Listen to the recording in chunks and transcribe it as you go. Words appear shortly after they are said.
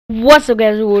What's up,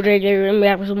 guys? We're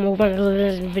back with some more fun in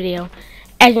this video.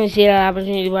 As you can see, that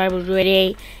opportunity was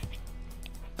ready.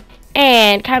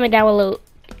 And comment down below.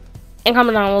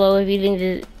 If you think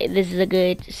this is a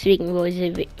good speaking voice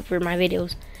for my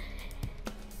videos.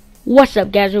 What's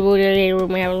up, guys? We're ready. We're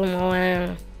having some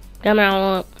more. Comment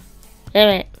down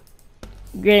below.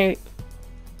 Great.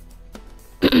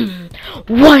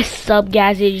 What's up,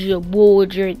 guys? It's your boy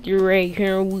DR8KE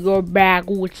here. We are back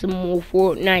with some more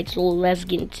Fortnite, so let's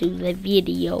get into the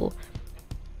video.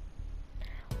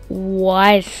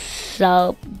 What's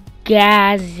up,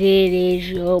 guys? It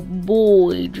is your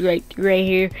boy DR8KE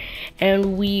here,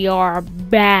 and we are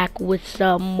back with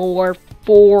some more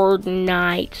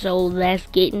Fortnite, so let's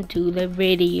get into the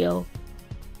video.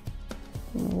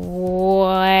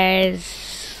 What's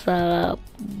up,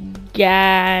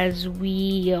 guys?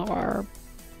 We are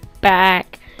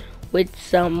back with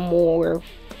some more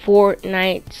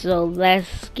Fortnite, so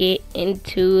let's get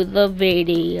into the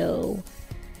video.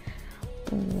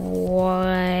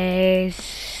 What's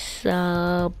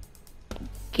up,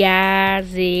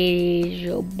 guys? It is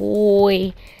your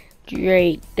boy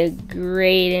Drake the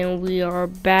Great, and we are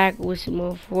back with some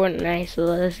more Fortnite, so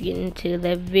let's get into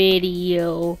the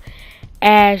video.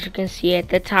 As you can see at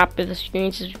the top of the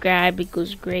screen, subscribe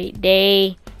equals great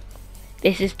day.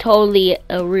 This is totally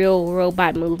a real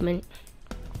robot movement.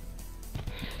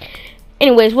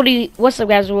 Anyways, what's up,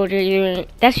 guys?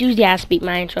 That's usually how I speak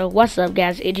my intro. What's up,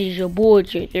 guys? It is your boy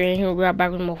Here we are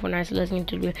back with more Fortnite, so let's get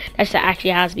into it. That's actually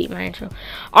how I speak my intro.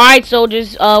 Alright,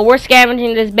 soldiers, we're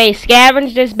scavenging this base.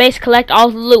 Scavenge this base, collect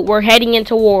all the loot. We're heading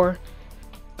into war.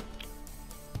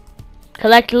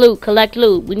 Collect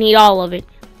loot, we need all of it.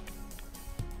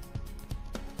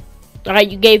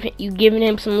 Alright, you giving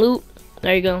him some loot?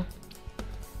 There you go.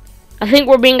 I think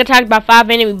we're being attacked by 5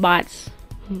 enemy bots.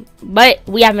 But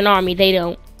we have an army, they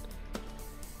don't.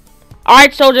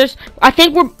 Alright, soldiers. I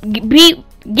think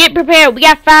get prepared. We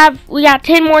got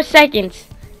 10 more seconds.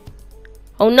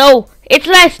 Oh no, it's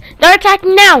less. They're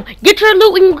attacking now. Get your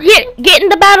loot and get in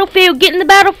the battlefield. Get in the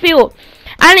battlefield.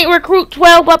 I need recruit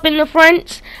 12 up in the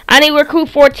fronts. I need recruit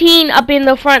 14 up in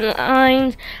the front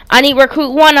lines. I need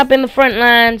recruit 1 up in the front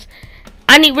lines.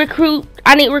 I need recruit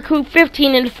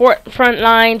 15 in the front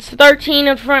lines. 13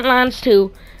 in the front lines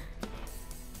too.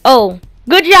 Oh,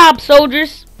 good job,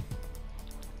 soldiers.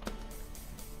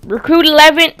 Recruit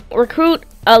 11,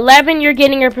 you're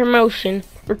getting a promotion.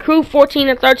 Recruit 14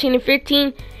 and 13 and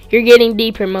 15, you're getting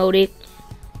depromoted.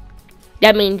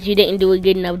 That means you didn't do a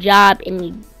good enough job and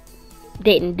you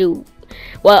didn't do,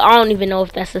 well, I don't even know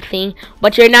if that's a thing,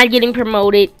 but you're not getting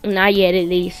promoted, not yet at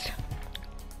least.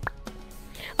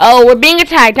 Oh, we're being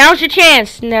attacked. Now's your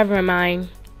chance. Never mind.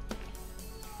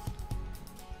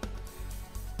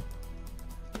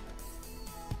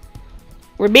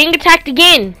 We're being attacked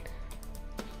again.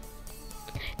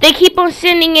 They keep on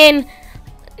sending in.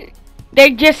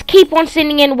 They just keep on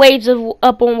sending in waves of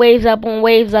waves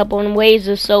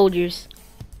of soldiers.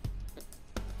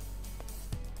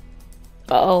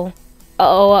 Uh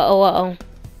oh.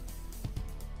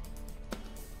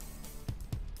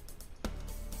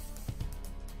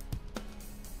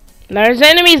 There's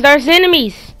enemies.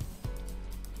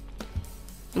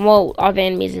 Well, all the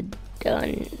enemies are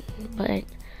done, but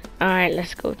alright,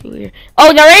 let's go through here.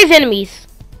 Oh, there is enemies.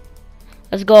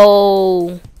 Let's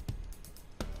go.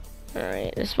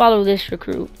 Alright, let's follow this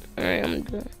recruit. Alright, I'm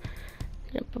done.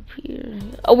 Jump up here.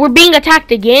 Oh, we're being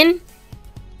attacked again?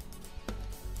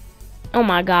 Oh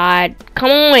my god.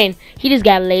 Come on. He just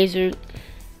got lasered.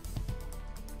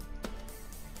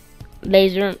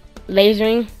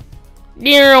 Lasering.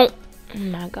 Oh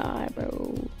my god,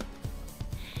 bro.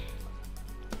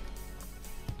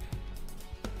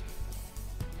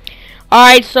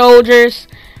 Alright, soldiers.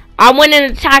 I want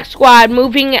an attack squad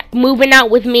moving out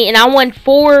with me, and I want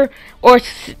 4 or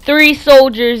 3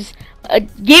 soldiers.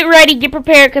 Get ready, get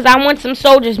prepared, because I want some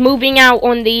soldiers moving out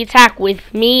on the attack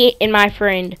with me and my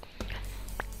friend.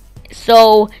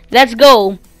 So, let's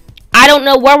go. I don't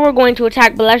know where we're going to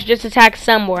attack, but let's just attack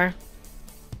somewhere.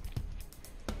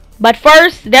 But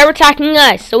first, they're attacking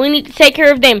us, so we need to take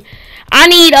care of them. I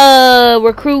need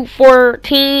recruit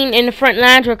 14 in the front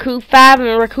lines, recruit 5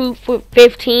 and recruit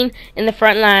 15 in the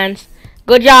front lines.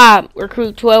 Good job,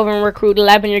 recruit 12 and recruit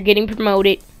 11. You're getting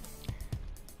promoted.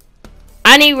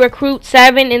 I need recruit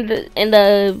 7 in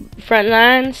the front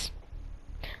lines.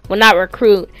 Well, not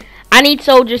recruit. I need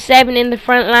soldier 7 in the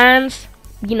front lines.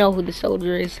 You know who the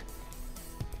soldier is.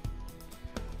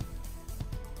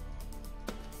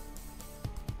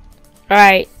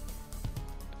 Alright.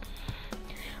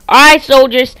 Alright,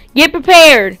 soldiers, get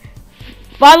prepared.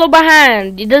 Follow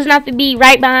behind. It doesn't have to be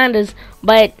right behind us,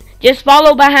 but Just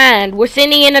follow behind. We're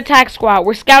sending in attack squad.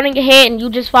 We're scouting ahead, and you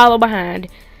just follow behind.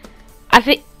 I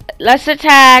think let's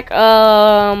attack.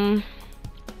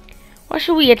 What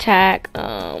should we attack?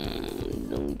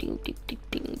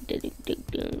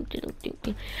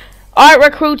 Alright,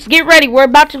 recruits, get ready. We're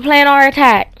about to plan our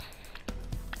attack.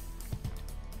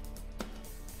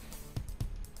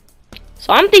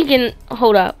 So I'm thinking,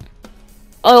 hold up.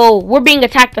 Oh, we're being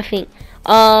attacked, I think.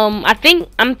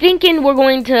 I'm thinking we're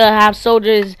going to have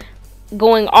soldiers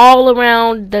going all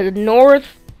around the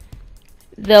north.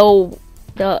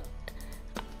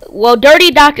 Well,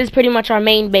 Dirty Dock is pretty much our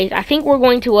main base. I think we're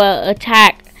going to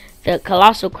attack the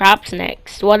Colossal Crops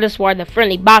next. Well, that's where the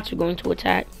friendly bots are going to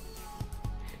attack.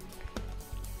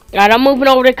 Alright, I'm moving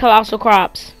over to Colossal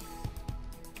Crops.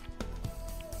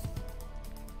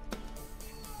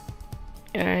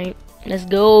 Alright, let's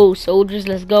go, soldiers,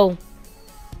 let's go.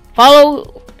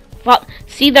 Follow.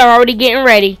 See, they're already getting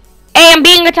ready. Hey, I'm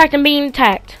being attacked,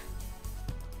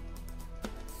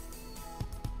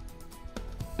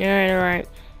 Alright.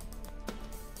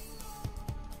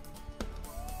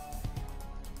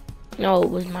 No, it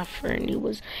was my friend. It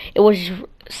was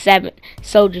 7.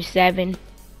 Soldier 7.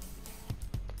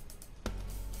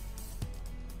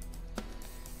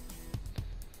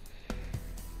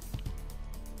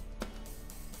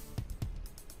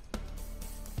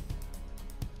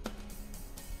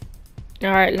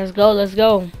 Alright, let's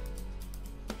go.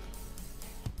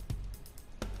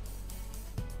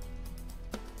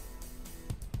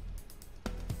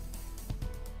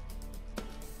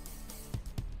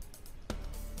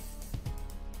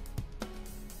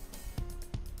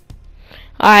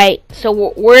 Alright, so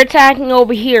we're attacking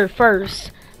over here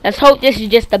first. Let's hope this is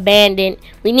just abandoned.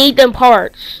 We need them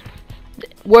parts.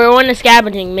 We're on a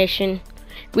scavenging mission.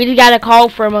 We just got a call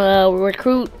from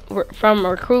recruit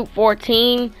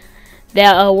 14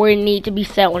 that we need to be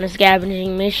set on a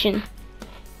scavenging mission.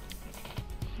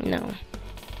 No.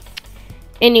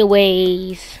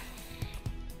 Anyways,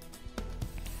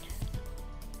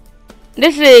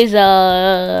 this is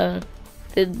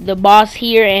the boss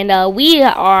here, and we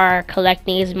are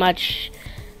collecting as much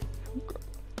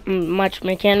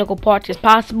mechanical parts as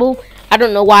possible. I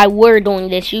don't know why we're doing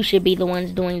this. You should be the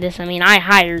ones doing this. I mean, I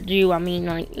hired you. I mean,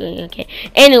 like, okay.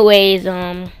 Anyways,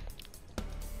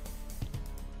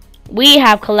 we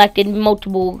have collected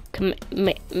multiple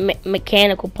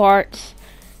mechanical parts,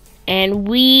 and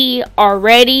we are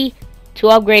ready to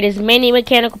upgrade as many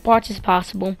mechanical parts as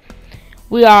possible.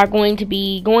 We are going to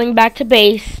be going back to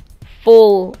base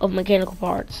full of mechanical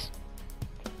parts.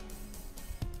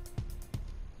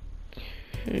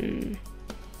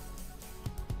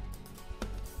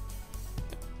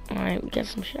 Alright, we got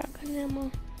some shotgun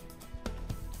ammo.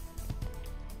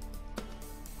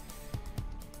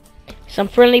 Some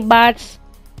friendly bots.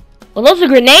 Well, those are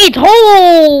grenades.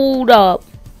 Hold up.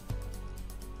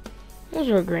 Those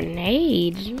are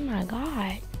grenades. Oh my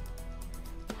god.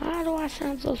 Why do I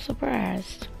sound so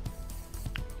surprised?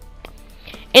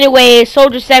 Anyway,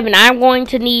 Soldier 7, I'm going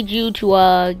to need you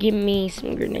to give me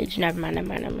some grenades. Never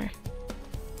mind.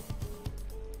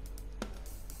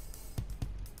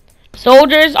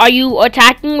 Soldiers, are you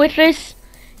attacking with us?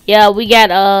 Yeah, we got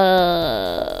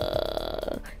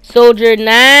Soldier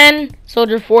 9,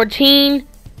 Soldier 14,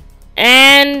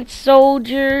 and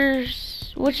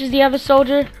soldiers. Which is the other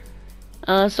soldier?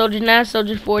 Soldier 9,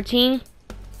 Soldier 14,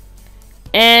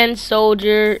 and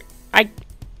Soldier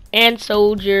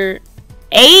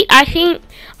 8, I think.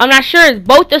 I'm not sure.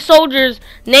 Both the soldiers'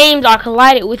 names are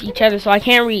collided with each other, so I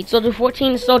can't read. Soldier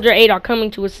 14 and Soldier 8 are coming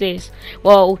to assist.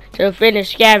 Well, to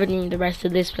finish scavenging the rest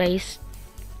of this place.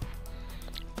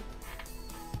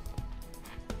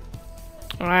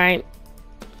 Alright.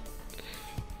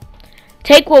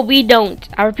 Take what we don't.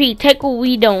 I repeat, take what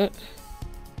we don't.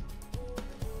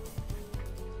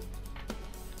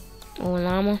 Oh,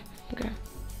 llama. Okay.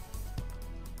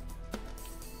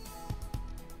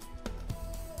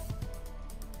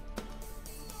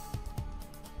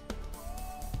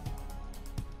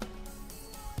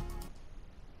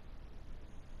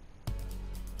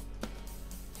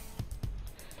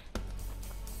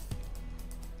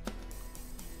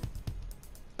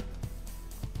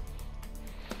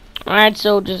 Alright,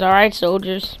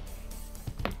 soldiers.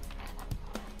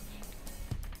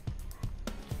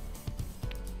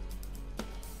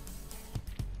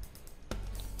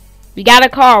 We got a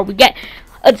car. We got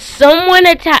someone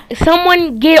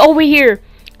get over here.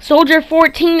 Soldier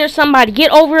 14 or somebody.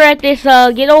 Get over at this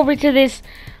get over to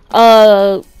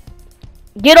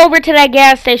that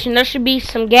gas station. There should be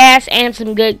some gas and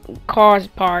some good cars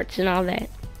parts and all that.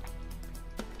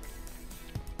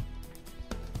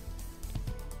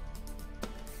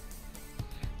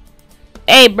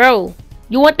 Hey, bro.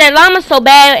 You want that llama so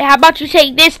bad. How about you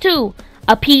take this too?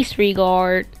 A peace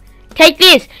regard. Take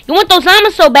this. You want those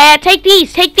llamas so bad. Take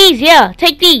these. Take these. Yeah,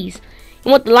 take these.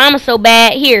 You want the llama so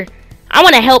bad. Here. I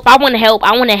want to help. I want to help.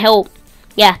 I want to help.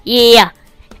 Yeah, yeah, yeah.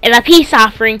 And a peace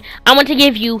offering. I want to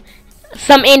give you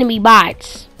some enemy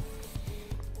bots.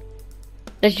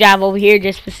 Let's drive over here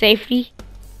just for safety.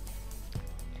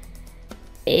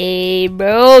 Hey,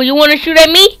 bro. You want to shoot at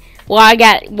me? Well, I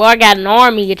got an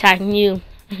army attacking you.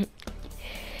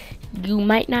 You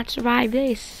might not survive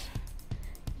this.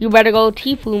 You better go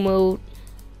Tifu mode.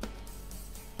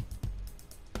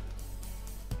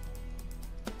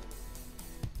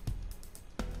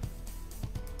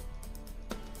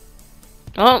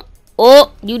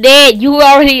 Oh, you dead.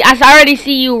 I already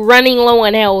see you running low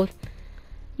on health.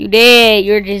 You dead.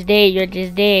 You're just dead. You're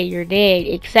just dead. You're dead.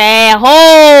 Except,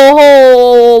 whoa.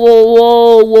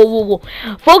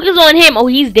 Focus on him. Oh,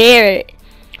 he's dead.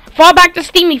 Fall back to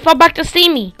Steamy. Fall back to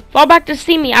Steamy. Fall back to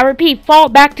Steamy. I repeat, fall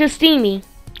back to Steamy.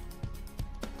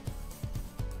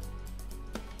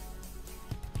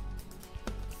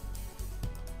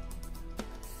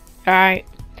 Alright,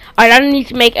 I need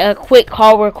to make a quick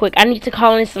call real quick. I need to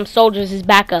call in some soldiers as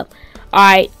backup.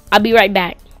 Alright, I'll be right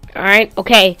back. Alright,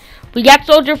 okay. We got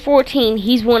Soldier 14.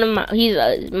 He's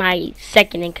my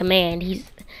second in command. He's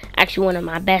actually one of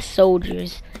my best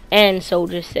soldiers. And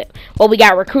Soldier 7. Well, we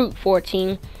got Recruit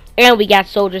 14. And we got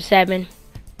Soldier 7.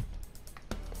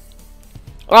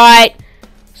 Alright,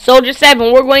 Soldier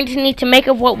 7, we're going to need to make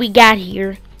of what we got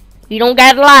here. We don't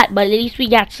got a lot, but at least we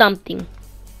got something.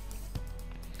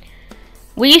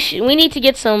 We need to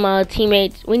get some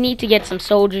teammates. We need to get some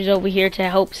soldiers over here to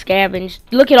help scavenge.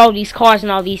 Look at all these cars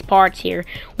and all these parts here.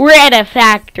 We're at a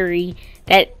factory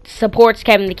that supports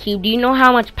Kevin the Cube. Do you know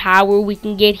how much power we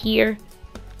can get here?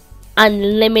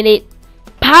 Unlimited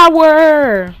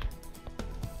power!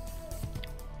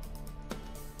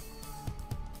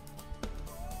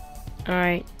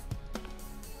 Alright.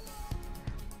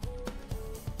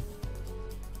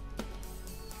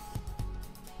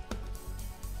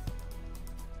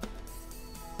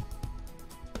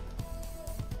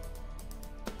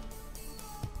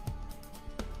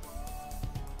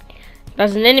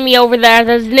 There's an enemy over there.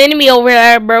 There's an enemy over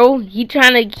there, bro. He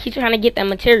trying to get that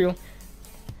material.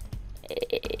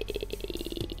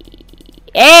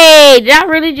 Hey, did I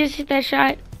really just hit that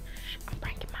shot? I'm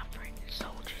pranking my friend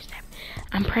Soldier 7.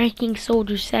 I'm pranking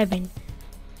Soldier 7.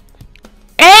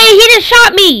 Hey, he just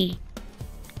shot me.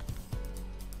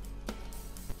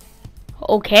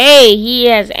 Okay, he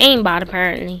has aimbot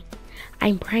apparently.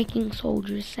 I'm pranking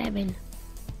Soldier 7.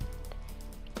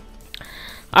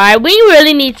 Alright, we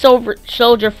really need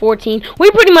Soldier 14.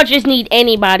 We pretty much just need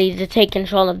anybody to take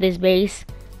control of this base.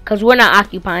 Because we're not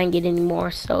occupying it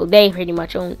anymore. So they pretty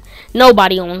much own.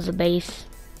 Nobody owns the base.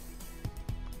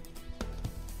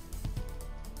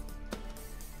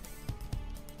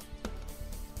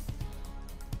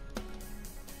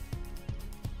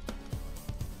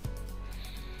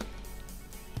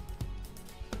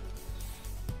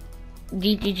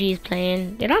 DTG is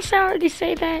playing. Did I already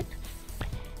say that?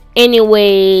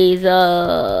 Anyways,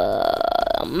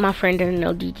 my friend doesn't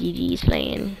know DTG is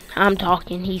playing. I'm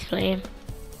talking, he's playing.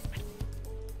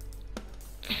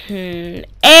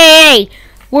 Hey!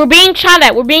 We're being shot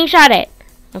at,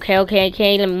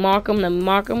 Okay, let me mark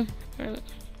him,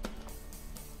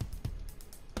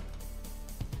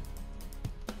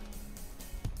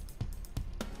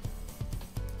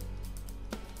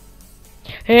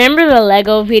 Remember the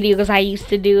Lego videos I used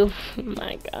to do? Oh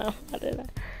my god, what did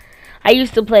I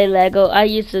used to play Lego. I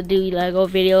used to do Lego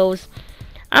videos.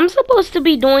 I'm supposed to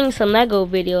be doing some Lego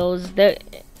videos.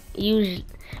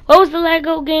 What was the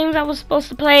Lego games I was supposed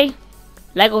to play?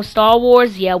 Lego Star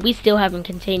Wars? Yeah, we still haven't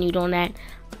continued on that.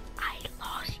 I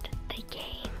lost the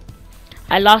game.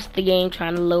 I lost the game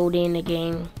trying to load in the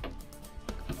game.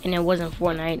 And it wasn't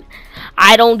Fortnite.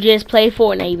 I don't just play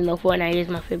Fortnite, even though Fortnite is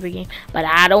my favorite game. But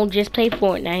I don't just play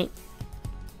Fortnite.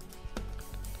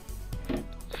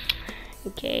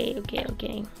 Okay.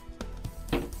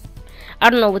 I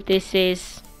don't know what this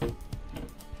is.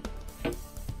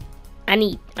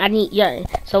 Yeah.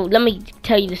 So let me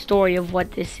tell you the story of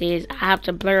what this is. I have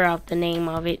to blur out the name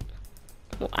of it.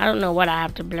 Well, I don't know what I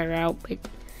have to blur out, but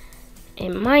it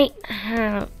might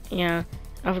have, yeah,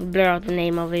 I have to blur out the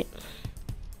name of it.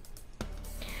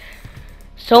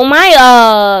 So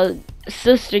my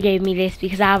sister gave me this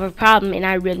because I have a problem and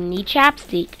I really need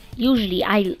chapstick. Usually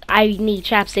I need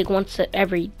chapstick once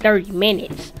every 30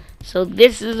 minutes. So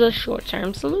this is a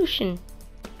short-term solution.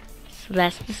 So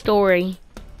that's the story.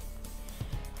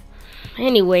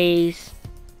 Anyways,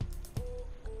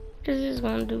 this is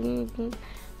gonna do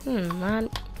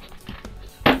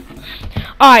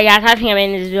Alright guys, I think I'm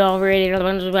ending this video already.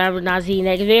 I will not see you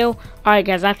next video. Alright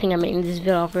guys, I think I'm ending this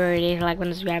video already. Like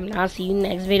when subscribe, and I'll see you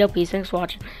next video. Peace, thanks for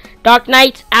watching. Dark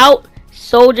Knights out,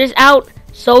 Soldiers out,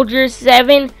 Soldiers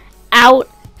 7 out,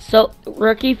 so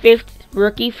rookie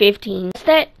 15. What's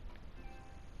that?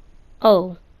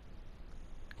 Oh,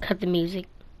 cut the music.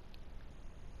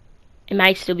 It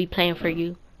might still be playing for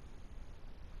you.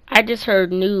 I just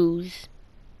heard news.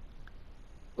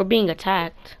 We're being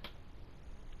attacked.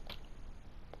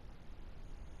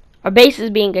 Our base is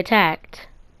being attacked.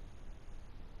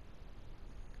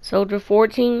 Soldier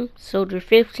 14, Soldier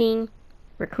 15,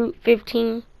 Recruit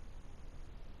 15,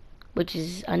 which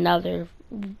is another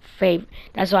favorite.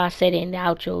 That's why I said it in the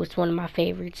outro. It's one of my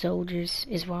favorite soldiers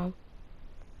as well.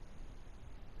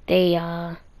 They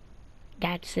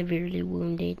got severely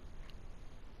wounded.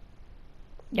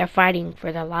 They're fighting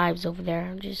for their lives over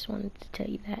there. I just wanted to tell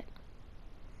you that.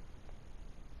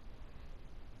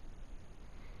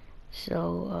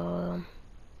 So,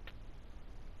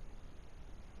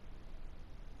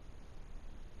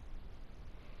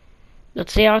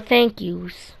 let's say our thank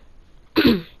yous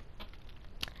to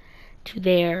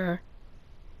their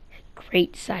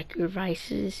great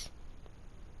sacrifices.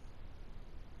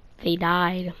 They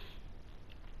died.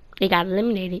 They got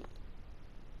eliminated.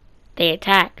 They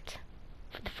attacked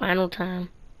for the final time.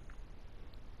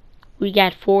 We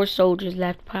got 4 soldiers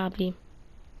left probably.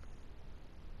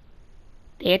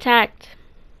 They attacked.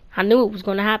 I knew it was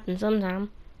going to happen sometime.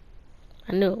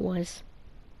 I knew it was.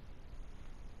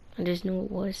 I just knew it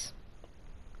was.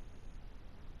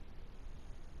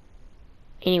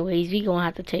 Anyways, we gonna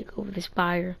have to take over the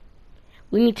spire.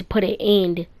 We need to put an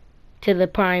end to the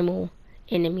primal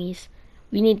enemies.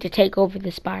 We need to take over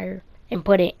the spire and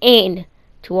put an end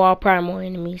to all primal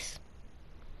enemies.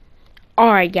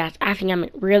 Alright guys, I think I'm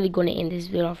really going to end this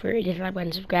video for it. Hit the like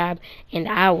button, subscribe, and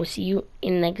I will see you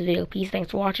in the next video. Peace,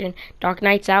 thanks for watching. Dark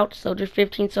Knights out, Soldier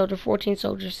 15, Soldier 14,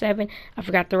 Soldier 7. I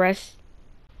forgot the rest.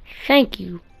 Thank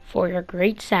you for your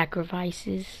great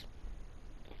sacrifices.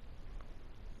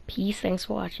 Peace, thanks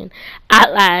for watching. I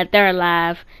lied, they're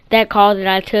alive. That call that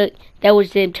I took, that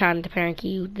was them trying to prank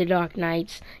you, the Dark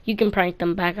Knights. You can prank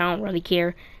them back, I don't really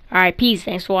care. Alright, peace,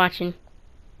 thanks for watching.